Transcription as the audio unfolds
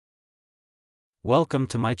Welcome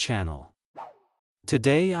to my channel.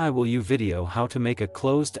 Today I will you video how to make a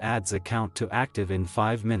closed ads account to active in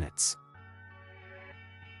 5 minutes.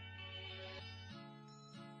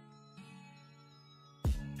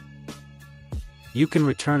 You can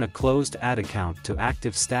return a closed ad account to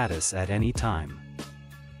active status at any time.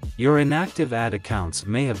 Your inactive ad accounts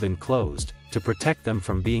may have been closed. To protect them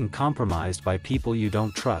from being compromised by people you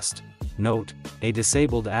don't trust. Note, a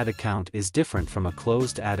disabled ad account is different from a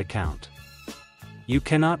closed ad account. You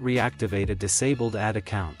cannot reactivate a disabled ad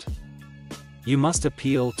account. You must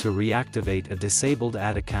appeal to reactivate a disabled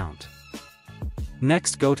ad account.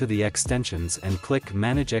 Next, go to the extensions and click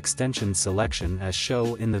Manage Extensions selection as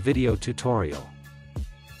shown in the video tutorial.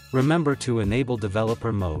 Remember to enable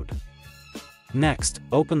developer mode. Next,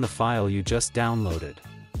 open the file you just downloaded.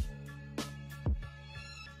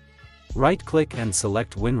 Right-click and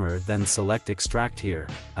select WinRAR, then select Extract here.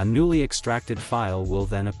 A newly extracted file will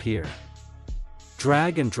then appear.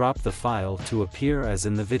 Drag and drop the file to appear as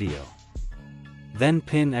in the video. Then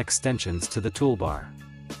pin Extensions to the toolbar.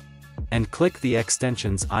 And click the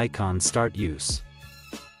extensions icon Start Use.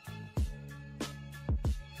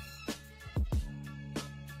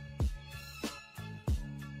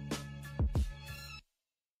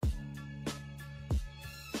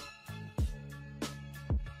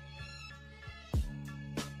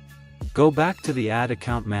 Go back to the Ad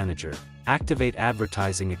Account Manager, activate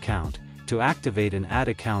Advertising Account. To activate an ad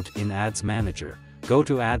account in Ads Manager, go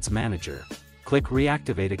to Ads Manager, click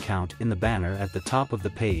Reactivate Account in the banner at the top of the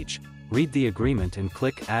page, read the agreement and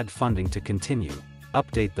click Add Funding to continue.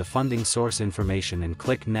 Update the funding source information and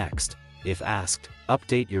click Next. If asked,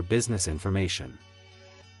 update your business information.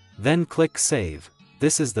 Then click Save.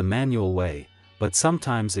 This is the manual way, but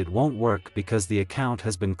sometimes it won't work because the account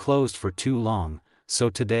has been closed for too long. So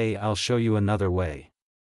today I'll show you another way.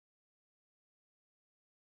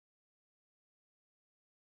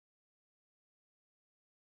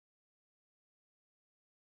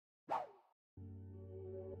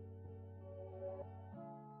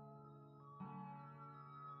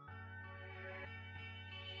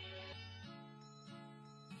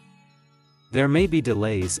 There may be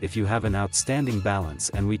delays if you have an outstanding balance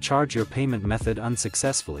and we charge your payment method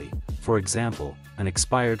unsuccessfully, for example, an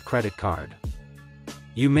expired credit card.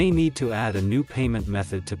 You may need to add a new payment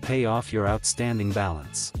method to pay off your outstanding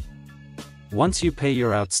balance. Once you pay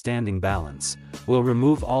your outstanding balance, we'll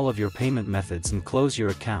remove all of your payment methods and close your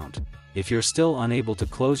account. If you're still unable to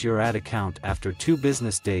close your ad account after 2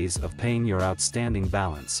 business days of paying your outstanding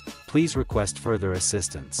balance, please request further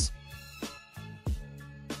assistance.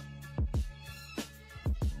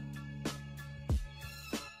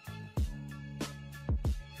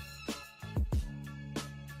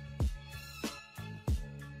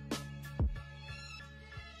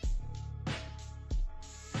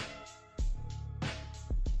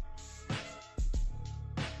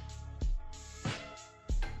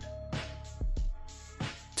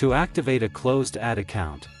 To activate a closed ad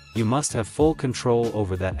account, you must have full control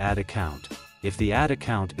over that ad account. If the ad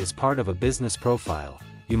account is part of a business profile,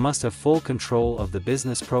 you must have full control of the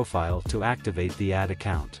business profile to activate the ad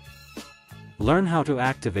account. Learn how to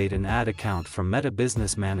activate an ad account from Meta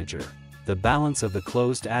Business Manager. The balance of the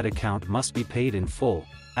closed ad account must be paid in full.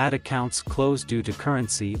 Ad accounts closed due to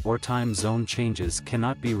currency or time zone changes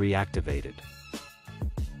cannot be reactivated.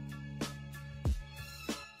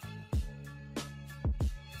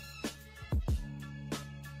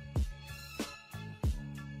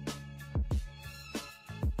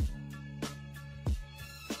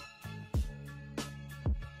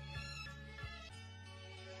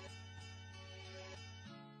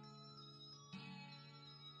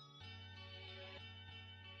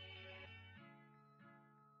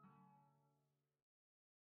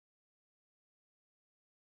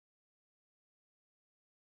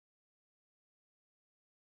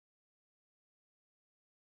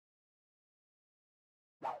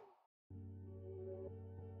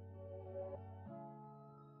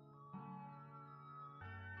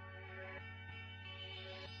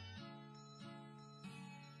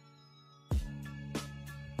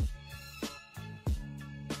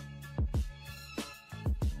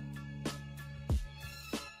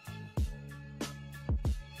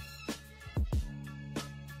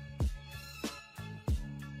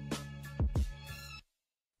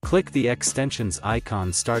 Click the extensions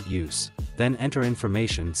icon Start Use, then enter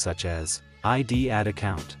information such as ID ad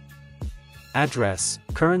account, address,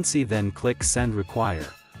 currency, then click Send Require.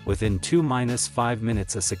 Within 2-5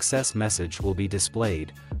 minutes a success message will be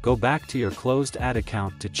displayed. Go back to your closed ad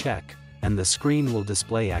account to check, and the screen will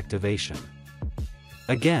display activation.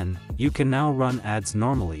 Again, you can now run ads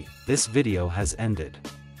normally. This video has ended.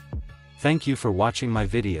 Thank you for watching my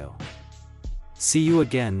video. See you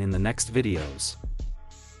again in the next videos.